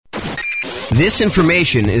This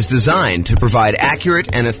information is designed to provide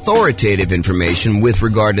accurate and authoritative information with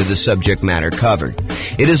regard to the subject matter covered.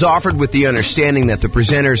 It is offered with the understanding that the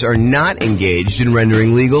presenters are not engaged in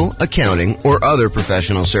rendering legal, accounting, or other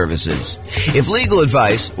professional services. If legal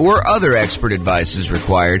advice or other expert advice is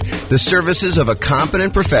required, the services of a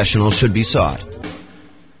competent professional should be sought.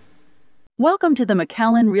 Welcome to the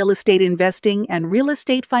Macallan Real Estate Investing and Real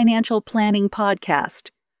Estate Financial Planning Podcast.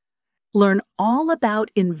 Learn all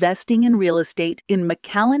about investing in real estate in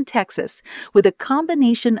McAllen, Texas, with a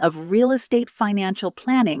combination of real estate financial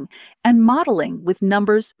planning and modeling with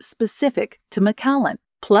numbers specific to McAllen,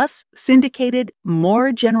 plus syndicated,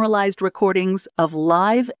 more generalized recordings of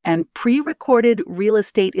live and pre-recorded real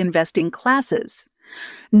estate investing classes.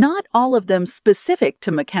 Not all of them specific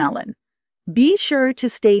to McAllen. Be sure to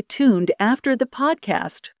stay tuned after the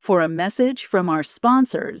podcast for a message from our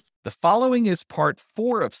sponsors. The following is part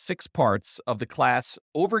 4 of 6 parts of the class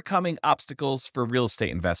Overcoming Obstacles for Real Estate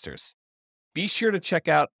Investors. Be sure to check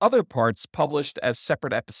out other parts published as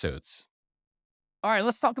separate episodes. All right,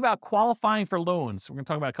 let's talk about qualifying for loans. We're going to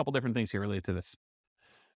talk about a couple different things here related to this.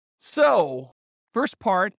 So, first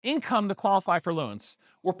part, income to qualify for loans.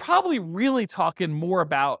 We're probably really talking more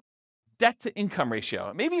about debt to income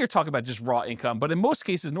ratio. Maybe you're talking about just raw income, but in most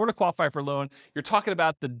cases, in order to qualify for a loan, you're talking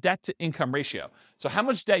about the debt to income ratio. So how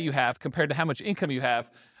much debt you have compared to how much income you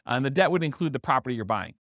have, and the debt would include the property you're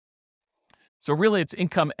buying. So really it's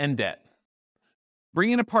income and debt.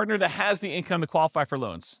 Bring in a partner that has the income to qualify for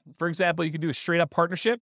loans. For example, you could do a straight up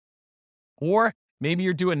partnership, or maybe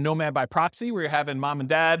you're doing nomad by proxy where you're having mom and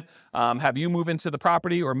dad have you move into the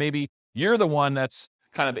property, or maybe you're the one that's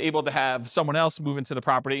kind of able to have someone else move into the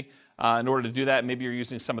property. In order to do that, maybe you're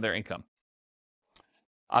using some of their income.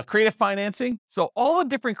 Creative financing. So all the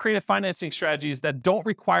different creative financing strategies that don't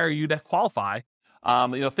require you to qualify,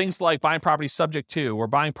 things like buying properties subject to, or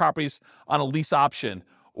buying properties on a lease option,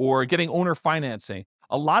 or getting owner financing.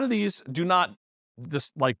 A lot of these do not,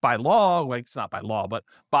 just like by law, like it's not by law, but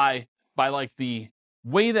by like the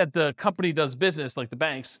way that the company does business, like the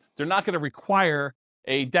banks, they're not going to require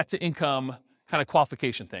a debt to income kind of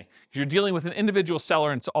qualification thing. You're dealing with an individual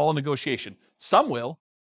seller and it's all negotiation. Some will,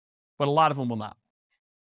 but a lot of them will not.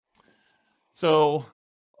 So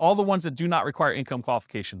all the ones that do not require income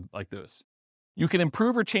qualification, like those. You can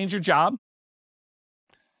improve or change your job.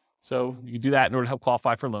 So you do that in order to help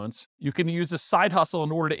qualify for loans. You can use a side hustle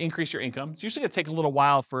in order to increase your income. It's usually going to take a little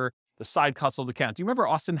while for the side hustle to count. Do you remember,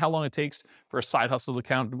 Austin, how long it takes for a side hustle to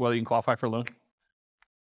count whether you can qualify for a loan?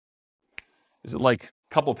 Is it like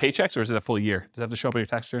couple of paychecks, or is it a full year? Does it have to show up on your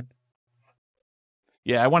tax return?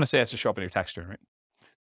 Yeah, I want to say it has to show up on your tax return, right?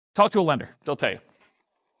 Talk to a lender. They'll tell you.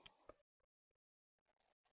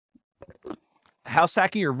 House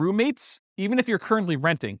hacking your roommates, even if you're currently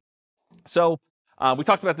renting. So we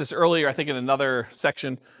talked about this earlier, I think in another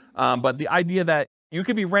section, but the idea that you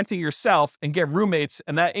could be renting yourself and get roommates,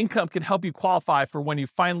 and that income can help you qualify for when you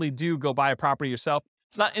finally do go buy a property yourself.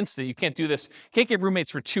 It's not instant. You can't do this. You can't get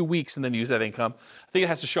roommates for 2 weeks and then use that income. I think it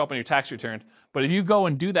has to show up on your tax return. But if you go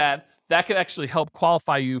and do that, that could actually help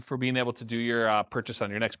qualify you for being able to do your purchase on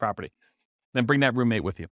your next property. Then bring that roommate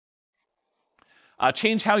with you.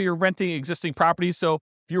 Change how you're renting existing properties. So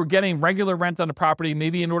if you were getting regular rent on a property,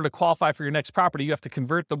 maybe in order to qualify for your next property, you have to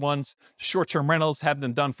convert the ones to short-term rentals, have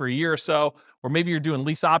them done for a year or so. Or maybe you're doing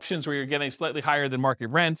lease options where you're getting slightly higher than market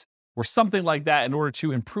rent, or something like that in order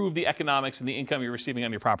to improve the economics and the income you're receiving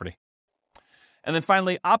on your property. And then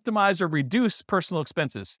finally, optimize or reduce personal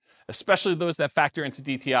expenses, especially those that factor into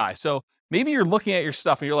DTI. So maybe you're looking at your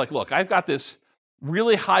stuff and you're like, look, I've got this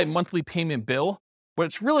really high monthly payment bill, but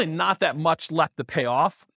it's really not that much left to pay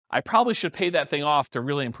off. I probably should pay that thing off to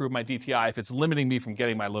really improve my DTI if it's limiting me from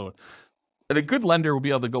getting my loan. And a good lender will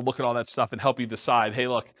be able to go look at all that stuff and help you decide, hey,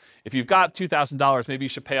 look, if you've got $2,000, maybe you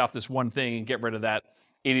should pay off this one thing and get rid of that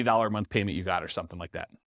 $80 a month payment you got or something like that.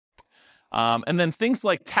 And then things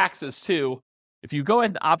like taxes too. If you go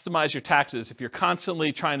ahead and optimize your taxes, if you're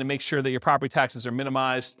constantly trying to make sure that your property taxes are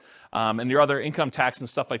minimized and your other income tax and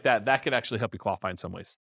stuff like that, that could actually help you qualify in some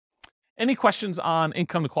ways. Any questions on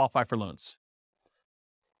income to qualify for loans?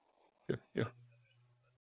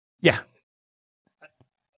 Yeah.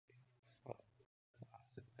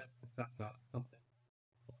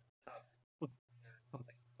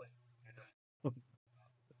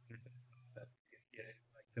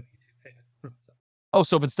 Oh,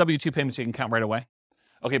 so if it's W-2 payments, you can count right away?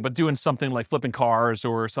 Okay, but doing something like flipping cars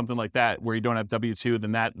or something like that where you don't have W-2,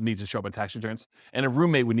 then that needs to show up on tax returns. And a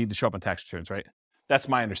roommate would need to show up on tax returns, right? That's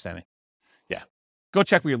my understanding. Yeah. Go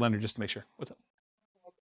check with your lender just to make sure. What's up?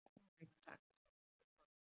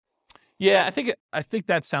 Yeah, I think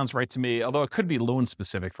that sounds right to me, although it could be loan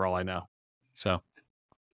specific for all I know. So.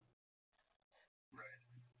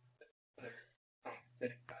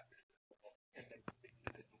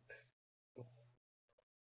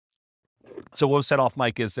 So what was set off,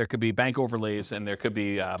 Mike, is there could be bank overlays and there could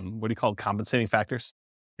be, what do you call compensating factors?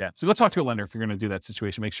 Yeah. So go talk to a lender if you're going to do that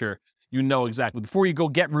situation. Make sure you know exactly before you go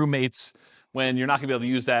get roommates when you're not going to be able to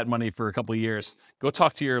use that money for a couple of years. Go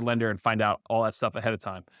talk to your lender and find out all that stuff ahead of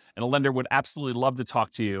time. And a lender would absolutely love to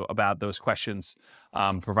talk to you about those questions,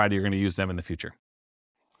 provided you're going to use them in the future,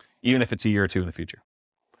 even if it's a year or two in the future.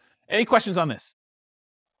 Any questions on this?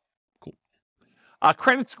 Cool.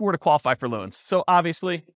 Credit score to qualify for loans. So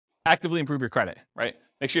obviously, actively improve your credit, right?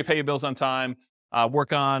 Make sure you pay your bills on time,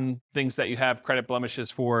 work on things that you have credit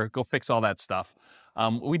blemishes for, go fix all that stuff.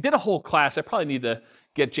 We did a whole class. I probably need to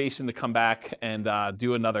get Jason to come back and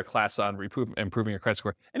do another class on improving your credit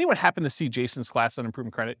score. Anyone happen to see Jason's class on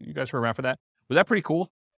improving credit? You guys were around for that? Was that pretty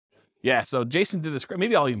cool? Yeah, so Jason did this.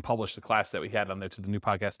 Maybe I'll even publish the class that we had on there to the new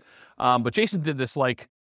podcast. But Jason did this like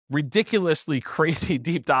ridiculously crazy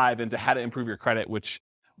deep dive into how to improve your credit, which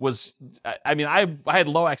was, I mean, I had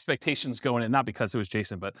low expectations going in, not because it was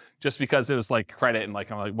Jason, but just because it was like credit and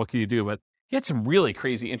like, I'm like, what can you do? But he had some really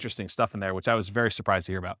crazy, interesting stuff in there, which I was very surprised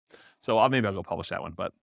to hear about. So maybe I'll go publish that one.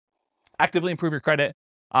 But actively improve your credit.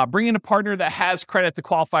 Bring in a partner that has credit to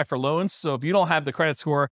qualify for loans. So if you don't have the credit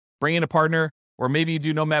score, bring in a partner, or maybe you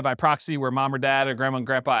do Nomad by proxy where mom or dad or grandma and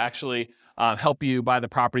grandpa actually help you buy the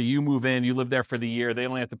property. You move in, you live there for the year. They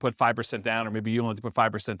only have to put 5% down, or maybe you only have to put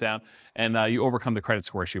 5% down, and you overcome the credit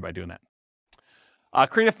score issue by doing that.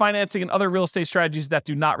 Creative financing and other real estate strategies that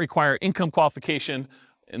do not require income qualification.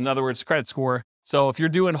 In other words, credit score. So if you're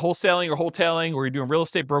doing wholesaling or you're doing real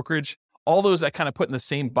estate brokerage, all those I kind of put in the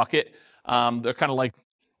same bucket. They're kind of like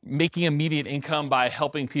making immediate income by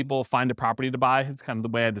helping people find a property to buy. It's kind of the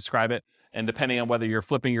way I describe it. And depending on whether you're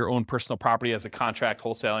flipping your own personal property as a contract,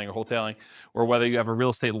 wholesaling, or whether you have a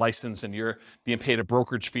real estate license and you're being paid a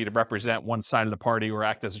brokerage fee to represent one side of the party or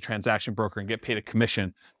act as a transaction broker and get paid a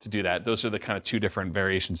commission to do that. Those are the kind of two different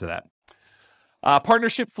variations of that.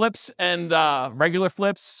 Partnership flips and regular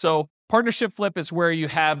flips. So partnership flip is where you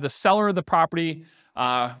have the seller of the property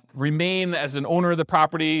remain as an owner of the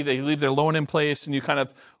property. They leave their loan in place and you kind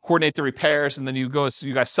of coordinate the repairs, and then you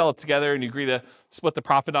guys sell it together and you agree to split the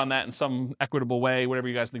profit on that in some equitable way, whatever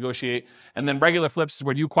you guys negotiate. And then regular flips is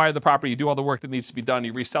when you acquire the property, you do all the work that needs to be done,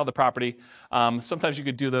 you resell the property. Sometimes you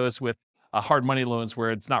could do those with hard money loans where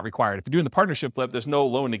it's not required. If you're doing the partnership flip, there's no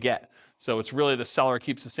loan to get. So it's really the seller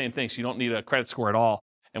keeps the same thing, so you don't need a credit score at all.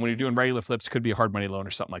 And when you're doing regular flips, it could be a hard money loan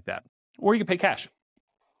or something like that. Or you can pay cash.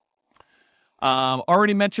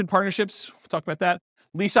 Already mentioned partnerships. We'll talk about that.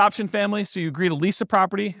 Lease option family. So you agree to lease a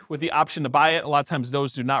property with the option to buy it. A lot of times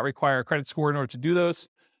those do not require a credit score in order to do those.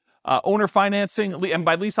 Owner financing. And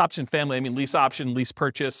by lease option family, I mean lease option, lease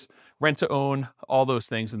purchase, rent to own, all those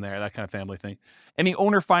things in there, that kind of family thing. Any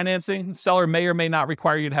owner financing, seller may or may not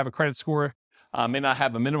require you to have a credit score, may not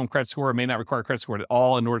have a minimum credit score, may not require a credit score at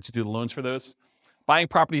all in order to do the loans for those. Buying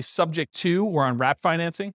properties subject to or on wrap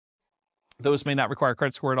financing. Those may not require a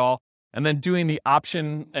credit score at all. And then doing the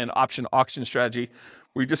option and option auction strategy,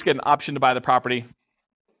 where you just get an option to buy the property,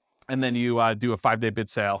 and then you do a 5-day bid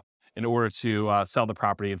sale in order to sell the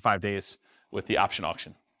property in 5 days with the option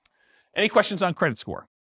auction. Any questions on credit score?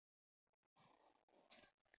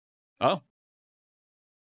 Oh.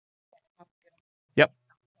 Yep.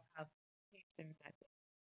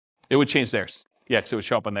 It would change theirs. Yeah, because it would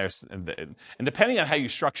show up on theirs. And depending on how you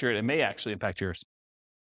structure it, it may actually impact yours.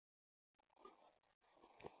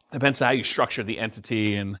 Depends on how you structure the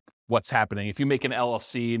entity and what's happening. If you make an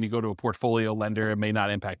LLC and you go to a portfolio lender, it may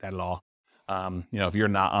not impact that at all. If you're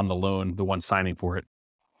not on the loan, the one signing for it.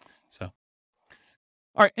 So,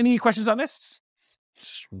 all right, any questions on this?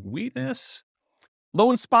 Sweetness.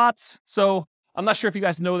 Loan spots. So I'm not sure if you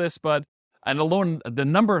guys know this, but the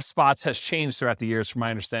number of spots has changed throughout the years from my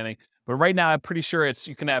understanding. But right now, I'm pretty sure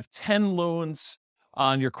you can have 10 loans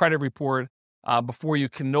on your credit report before you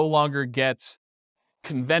can no longer get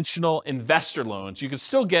conventional investor loans. You can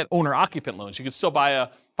still get owner-occupant loans. You can still buy a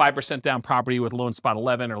 5% down property with loan spot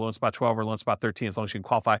 11 or loan spot 12 or loan spot 13 as long as you can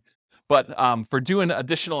qualify. But for doing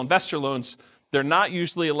additional investor loans, they're not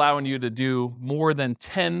usually allowing you to do more than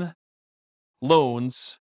 10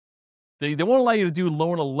 loans. They won't allow you to do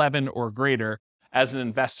loan 11 or greater as an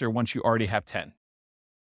investor once you already have 10.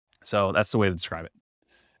 So that's the way to describe it.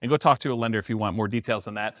 And go talk to a lender if you want more details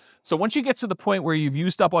on that. So once you get to the point where you've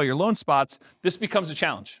used up all your loan spots, this becomes a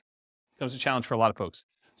challenge. It becomes a challenge for a lot of folks.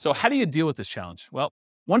 So how do you deal with this challenge? Well,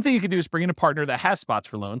 one thing you can do is bring in a partner that has spots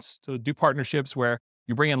for loans. So do partnerships where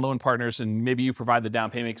you bring in loan partners and maybe you provide the down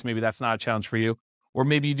payment because maybe that's not a challenge for you. or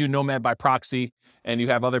maybe you do Nomad by proxy and you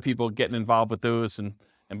have other people getting involved with those and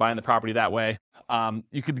buying the property that way.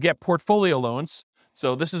 You could get portfolio loans.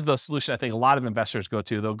 So this is the solution I think a lot of investors go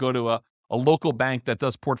to. They'll go to a local bank that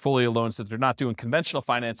does portfolio loans, that they're not doing conventional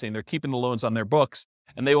financing. They're keeping the loans on their books,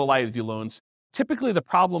 and they will allow you to do loans. Typically, the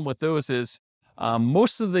problem with those is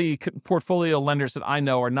most of the portfolio lenders that I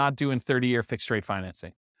know are not doing 30-year fixed rate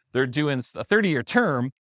financing. They're doing a 30-year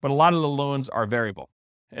term, but a lot of the loans are variable.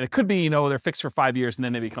 And it could be, they're fixed for 5 years and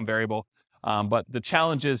then they become variable. But the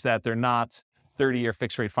challenge is that they're not 30-year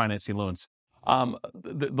fixed rate financing loans.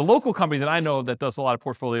 The local company that I know that does a lot of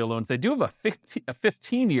portfolio loans, they do have a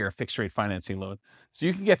 15-year fixed rate financing loan. So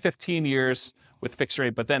you can get 15 years with fixed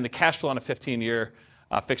rate, but then the cash flow on a 15-year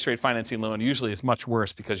fixed rate financing loan usually is much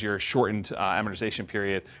worse because your shortened amortization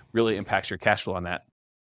period really impacts your cash flow on that.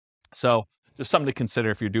 So just something to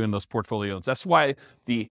consider if you're doing those portfolio loans. That's why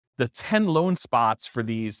the 10 loan spots for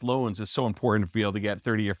these loans is so important to be able to get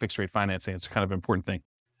 30-year fixed rate financing. It's kind of an important thing.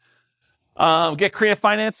 Get creative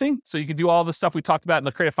financing. So you can do all the stuff we talked about in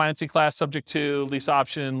the creative financing class, subject to lease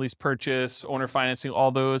option, lease purchase, owner financing,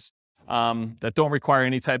 all those that don't require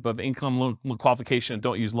any type of income loan qualification,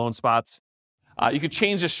 don't use loan spots. You could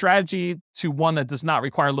change the strategy to one that does not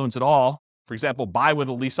require loans at all. For example, buy with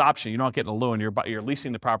a lease option. You're not getting a loan. You're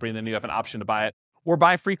leasing the property, and then you have an option to buy it. Or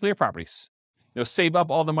buy free clear properties. Save up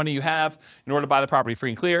all the money you have in order to buy the property free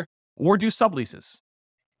and clear. Or do subleases.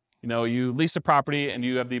 You lease a property and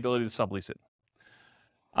you have the ability to sublease it.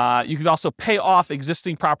 You can also pay off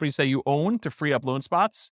existing properties that you own to free up loan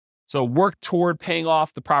spots. So work toward paying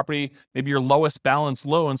off the property, maybe your lowest balance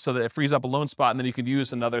loan, so that it frees up a loan spot, and then you could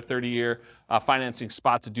use another 30-year financing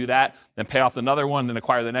spot to do that, then pay off another one, then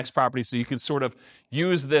acquire the next property. So you can sort of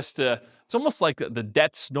use this it's almost like the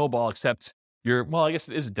debt snowball, except I guess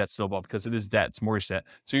it is a debt snowball because it is debt, it's mortgage debt.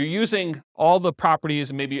 So you're using all the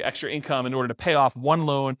properties and maybe extra income in order to pay off one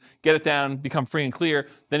loan, get it down, become free and clear.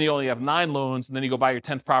 Then you only have 9 loans, and then you go buy your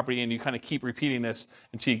 10th property, and you kind of keep repeating this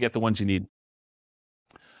until you get the ones you need.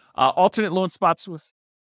 Alternate loan spots with...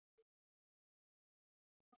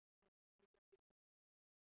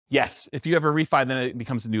 Yes, if you have a refi, then it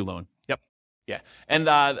becomes a new loan. Yep, yeah. And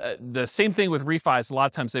the same thing with refis. A lot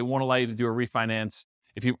of times they won't allow you to do a refinance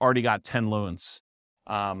if you've already got 10 loans.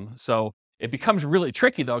 So it becomes really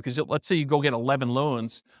tricky though, because let's say you go get 11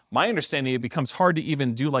 loans. My understanding, it becomes hard to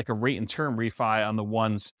even do like a rate and term refi on the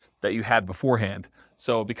ones that you had beforehand.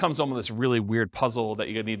 So it becomes almost this really weird puzzle that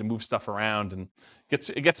you need to move stuff around, and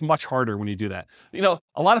it gets much harder when you do that.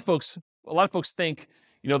 A lot of folks think,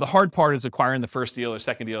 the hard part is acquiring the first deal or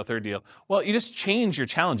second deal or third deal. Well, you just change your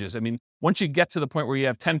challenges. I mean, once you get to the point where you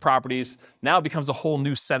have 10 properties, now it becomes a whole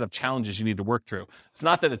new set of challenges you need to work through. It's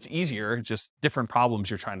not that it's easier, just different problems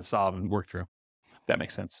you're trying to solve and work through. If that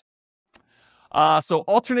makes sense. So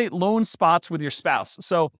alternate loan spots with your spouse.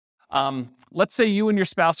 So let's say you and your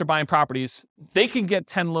spouse are buying properties. They can get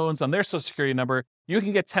 10 loans on their Social Security number. You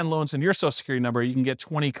can get 10 loans on your Social Security number. You can get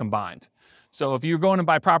 20 combined. So if you're going to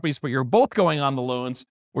buy properties, but you're both going on the loans,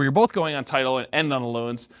 or you're both going on title and end on the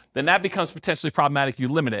loans, then that becomes potentially problematic. You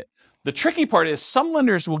limit it. The tricky part is some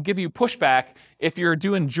lenders will give you pushback if you're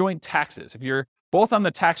doing joint taxes. If you're both on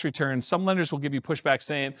the tax return, some lenders will give you pushback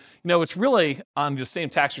saying, it's really on the same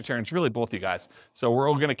tax return. It's really both you guys. So we're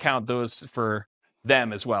all going to count those for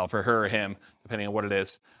them as well, for her or him, depending on what it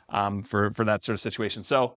is, for that sort of situation.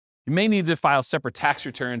 So you may need to file separate tax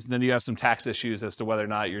returns, and then you have some tax issues as to whether or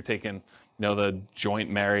not you're taking, the joint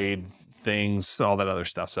married things, all that other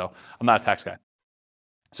stuff. So I'm not a tax guy.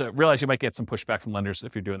 So realize you might get some pushback from lenders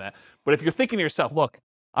if you're doing that. But if you're thinking to yourself, look,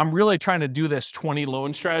 I'm really trying to do this 20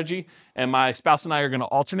 loan strategy, and my spouse and I are going to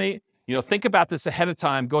alternate, think about this ahead of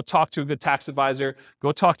time. Go talk to a good tax advisor,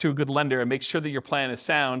 go talk to a good lender, and make sure that your plan is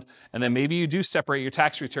sound. And then maybe you do separate your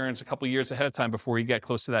tax returns a couple of years ahead of time before you get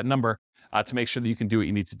close to that number to make sure that you can do what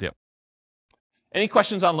you need to do. Any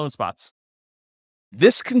questions on loan spots?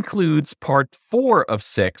 This concludes part 4 of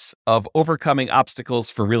 6 of Overcoming Obstacles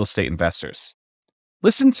for Real Estate Investors.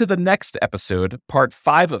 Listen to the next episode, part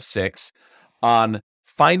 5 of 6, on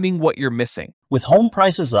finding what you're missing. With home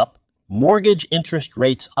prices up, mortgage interest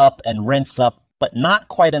rates up, and rents up, but not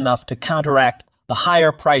quite enough to counteract the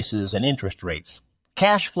higher prices and interest rates,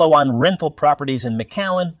 cash flow on rental properties in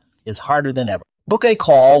McAllen is harder than ever. Book a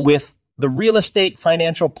call with the Real Estate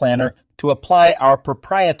Financial Planner to apply our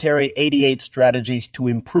proprietary 88 strategies to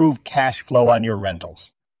improve cash flow on your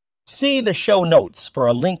rentals. See the show notes for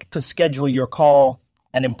a link to schedule your call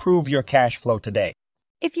and improve your cash flow today.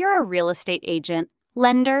 If you're a real estate agent,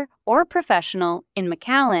 lender, or professional in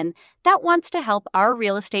McAllen that wants to help our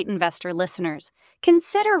real estate investor listeners,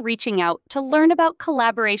 consider reaching out to learn about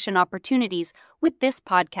collaboration opportunities With this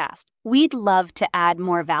podcast, we'd love to add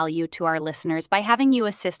more value to our listeners by having you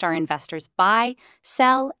assist our investors buy,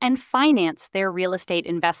 sell, and finance their real estate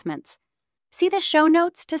investments. See the show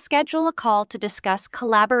notes to schedule a call to discuss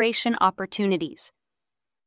collaboration opportunities.